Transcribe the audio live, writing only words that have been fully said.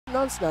waiting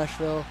on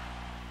Smashville.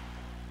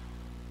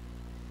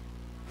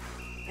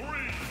 3, 2,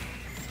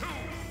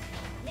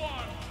 1.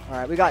 All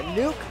right, we got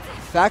Newk,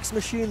 Fax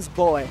Machine's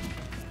boy,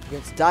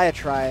 against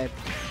Diatribe.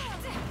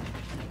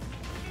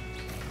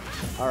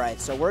 All right,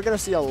 so we're gonna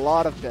see a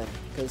lot of pin,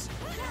 because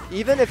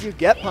even if you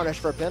get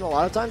punished for pin, a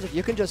lot of times if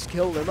you can just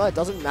kill Luma, it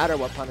doesn't matter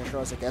what punish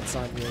Rosa gets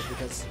on you,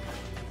 because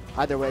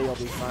either way you'll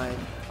be fine.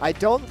 I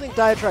don't think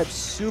Diatribe's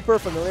super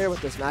familiar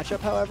with this matchup,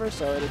 however,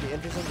 so it'll be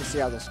interesting to see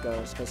how this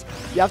goes, because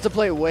you have to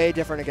play way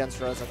different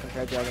against Rosa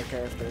compared to other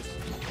characters.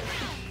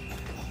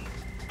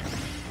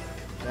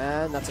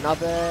 And that's an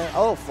up air.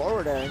 Oh,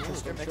 forward air,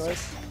 interesting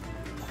choice.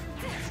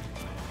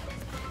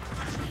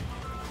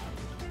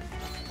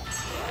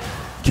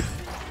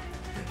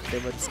 They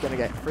were just gonna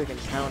get freaking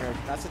countered.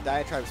 That's a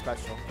Diatribe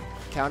special.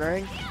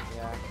 Countering?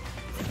 Yeah.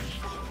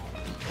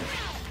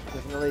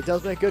 Definitely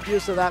does make good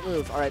use of that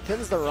move. All right,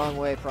 pin's the wrong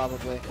way,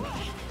 probably.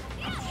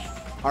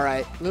 All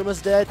right,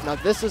 Luma's dead. Now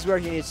this is where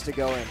he needs to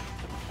go in.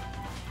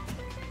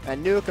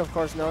 And Newk, of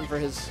course, known for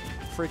his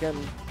freaking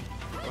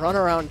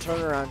run-around,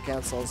 turnaround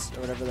cancels, or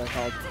whatever they're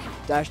called.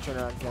 Dash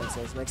turnaround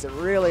cancels. Makes it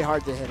really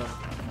hard to hit him.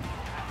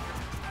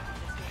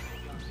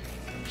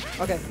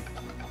 Okay.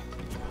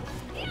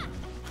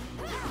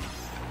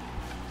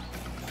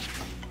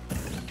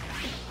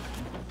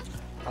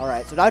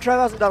 Alright, so Diatribe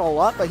hasn't done a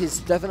lot, but he's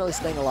definitely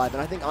staying alive.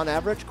 And I think on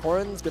average,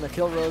 Corrin's going to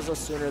kill Rosa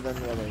sooner than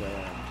the other way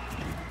around.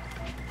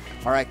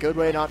 Alright, good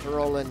way not to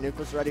roll in. Newk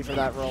was ready for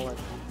that roll in.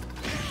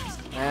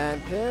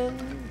 And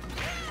pin.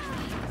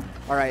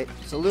 Alright,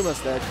 so Luma's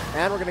dead.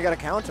 And we're going to get a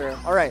counter.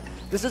 Alright,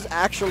 this is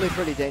actually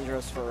pretty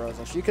dangerous for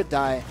Rosa. She could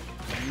die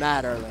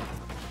mad early.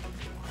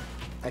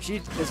 And she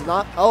is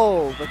not...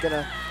 Oh, we're going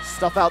to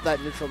stuff out that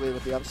neutral B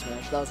with the up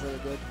smash. That was really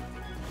good.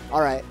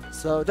 Alright,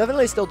 so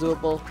definitely still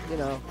doable, you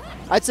know.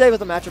 I'd say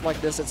with a matchup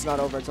like this, it's not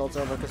over until it's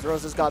over, because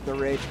Rosa's got the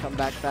rage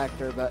comeback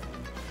factor, but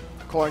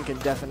Corrin can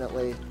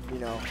definitely, you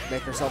know,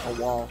 make herself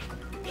a wall.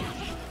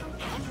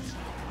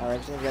 Alright,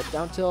 just gonna get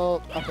down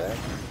tilt, up air.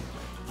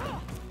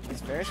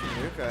 These bears from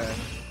Newk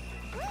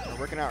are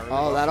working out really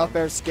Oh, well. that up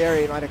air's scary,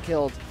 it might have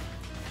killed.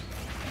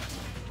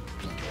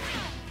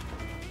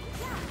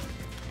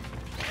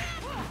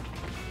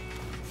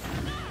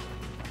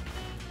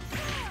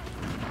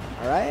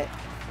 Alright.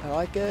 I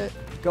like it.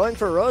 Going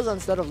for Rosa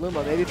instead of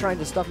Luma, maybe trying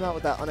to stuff him out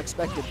with that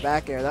unexpected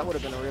back air. That would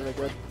have been a really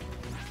good.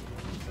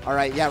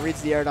 Alright, yeah,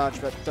 reads the air dodge,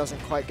 but doesn't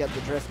quite get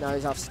the drift. Now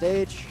he's off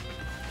stage.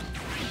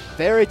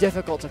 Very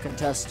difficult to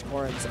contest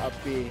Corrin's up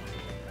B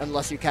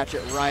unless you catch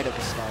it right at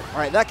the start.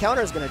 Alright, that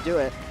counter is going to do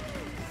it.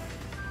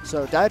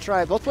 So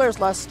Diatribe, both players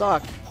last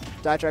stock.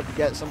 Diatribe could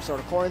get some sort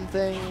of Corrin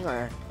thing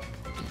or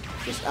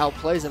just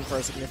outplays him for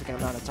a significant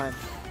amount of time.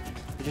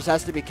 He just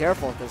has to be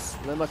careful because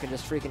Luma can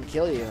just freaking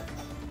kill you.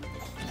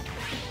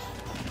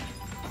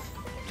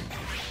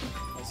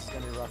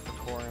 Rough for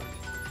Corrin.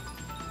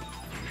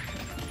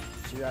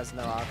 She has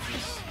no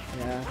options.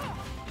 Yeah.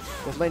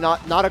 Definitely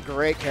not a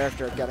great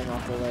character at getting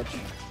off the ledge.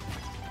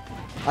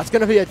 That's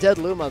going to be a dead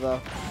Luma,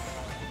 though.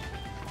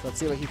 Let's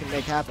see what he can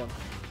make happen.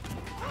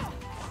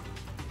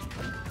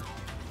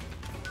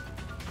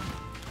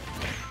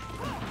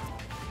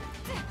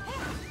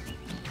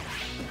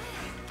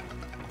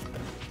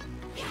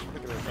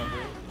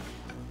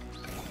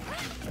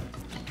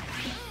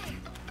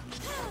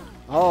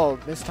 Oh,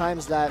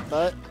 mistimes that,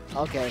 but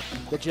okay.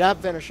 The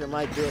jab finisher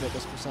might do it at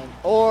this percent,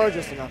 or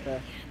just enough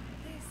there.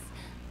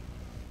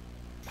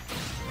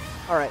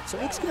 Alright, so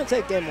Newk's going to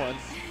take game one.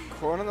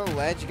 Corrin on the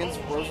ledge against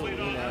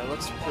Rosalina. It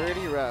looks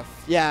pretty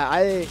rough. Yeah,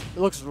 it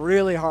looks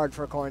really hard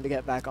for Corrin to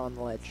get back on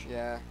the ledge.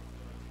 Yeah.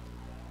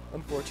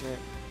 Unfortunate.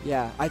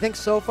 Yeah, I think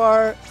so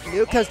far,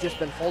 Newk has just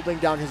been holding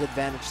down his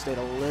advantage state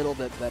a little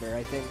bit better.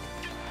 I think,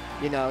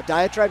 you know,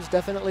 Diatribe's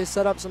definitely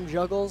set up some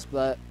juggles,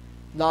 but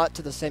not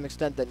to the same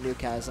extent that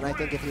Newk has. And I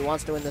think if he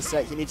wants to win this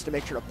set, he needs to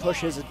make sure to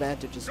push his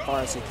advantage as far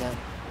as he can.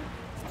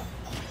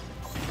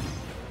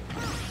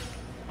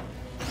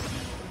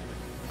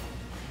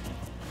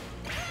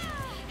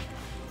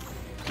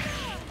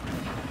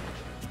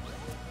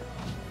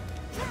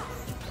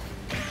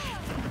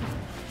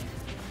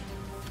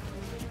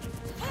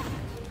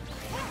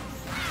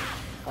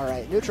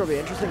 Alright, neutral will be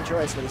an interesting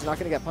choice, but he's not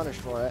going to get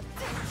punished for it.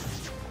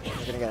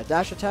 We're going to get a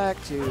dash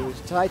attack to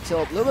tie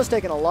tilt. Luma's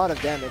taking a lot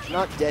of damage,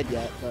 not dead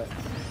yet, but...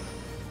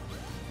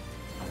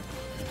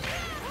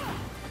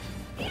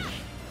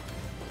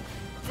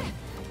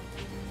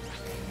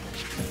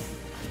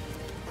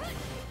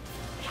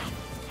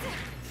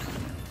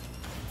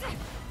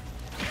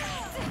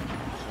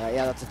 Alright,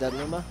 yeah, that's a dead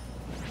Luma.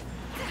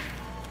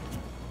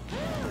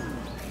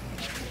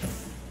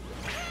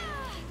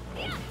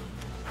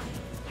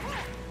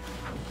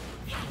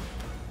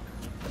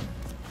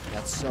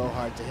 That's so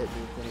hard to hit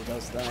Newk when he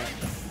does that.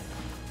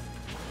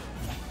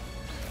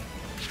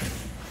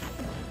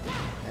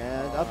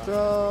 And up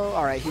throw.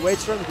 Alright, he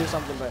waits for him to do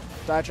something, but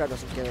Diatribe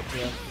doesn't give it to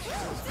him.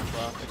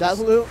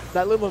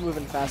 That Luma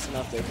moving fast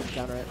enough they can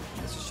counter it.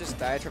 This is just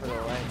Diatribe with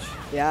a ledge.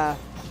 Yeah.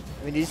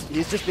 I mean,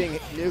 he's just being...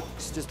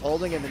 Newk's just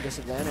holding him in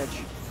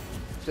disadvantage.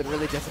 It's been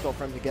really difficult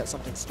for him to get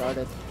something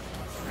started.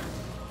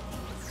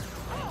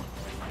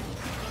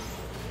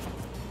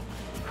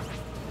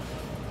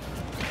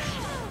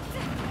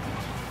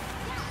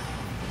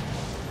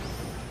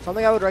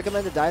 Something I would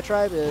recommend to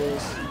Diatribe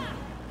is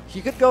he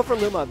could go for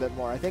Luma a bit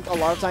more. I think a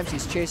lot of times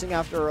he's chasing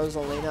after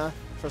Rosalina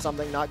for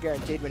something not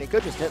guaranteed when he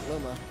could just hit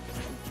Luma.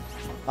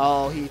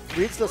 Oh, he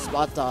reads the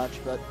spot dodge,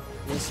 but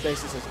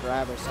misfaces his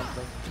grab or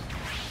something.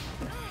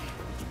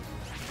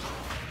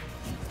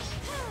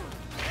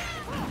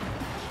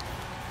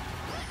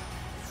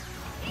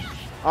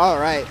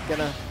 All right,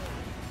 gonna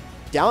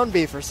down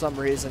B for some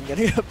reason,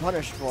 getting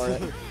punished for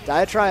it.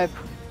 Diatribe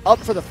up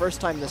for the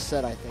first time this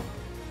set, I think.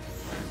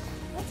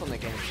 That's on the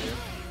game too.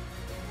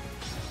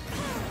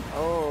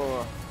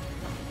 Oh.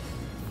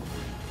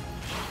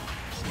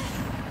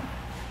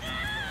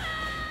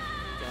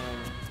 Dang.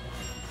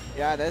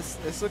 Yeah,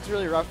 this looks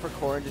really rough for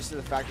Corrin just to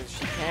the fact that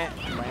she can't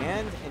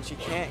land and she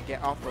can't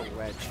get off her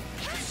wedge.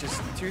 It's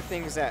just two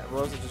things that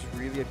Rosa just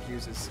really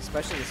abuses,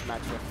 especially this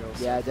matchup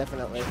feels. Yeah,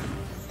 definitely. Ooh,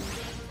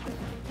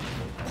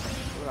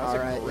 All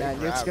right, yeah, grab.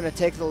 Newk's gonna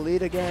take the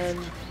lead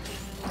again.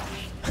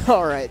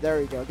 All right, there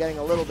we go, getting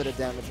a little bit of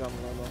damage on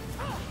Luma.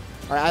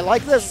 All right, I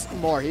like this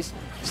more.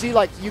 See,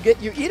 like you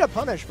eat a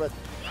punish, but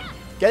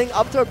getting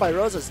up to it by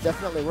Rosa is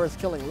definitely worth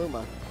killing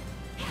Luma.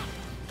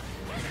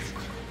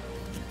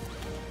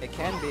 It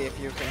can be if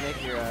you can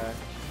make your.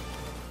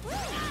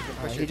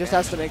 He just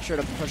has to make sure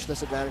to push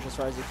this advantage as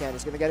far as he can.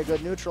 He's gonna get a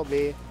good neutral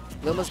B.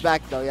 Luma's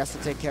back though. He has to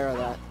take care of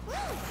that.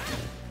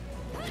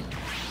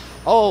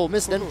 Oh,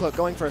 missed input,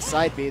 going for a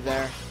side B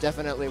there.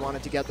 Definitely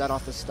wanted to get that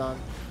off the stun.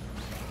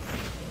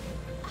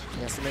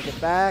 He has to make it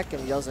back,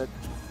 and he does it.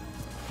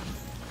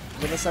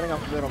 Luma setting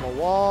up a bit of a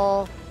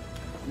wall.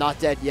 Not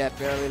dead yet,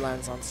 barely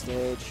lands on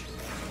stage.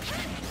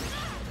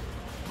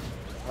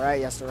 All right,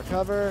 he has to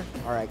recover.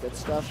 All right, good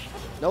stuff.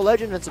 No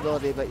ledge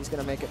invincibility, but he's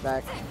gonna make it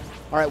back.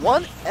 All right,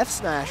 one F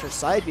smash or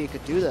side B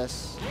could do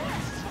this.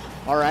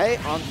 All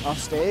right, off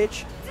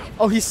stage.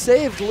 Oh, he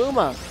saved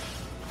Luma.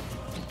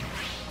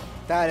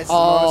 That is the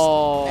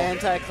most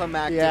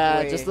anticlimactic Yeah,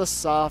 way. just the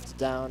soft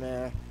down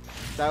air.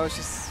 That was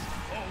just.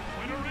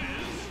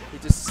 He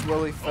just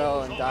slowly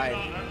fell and died.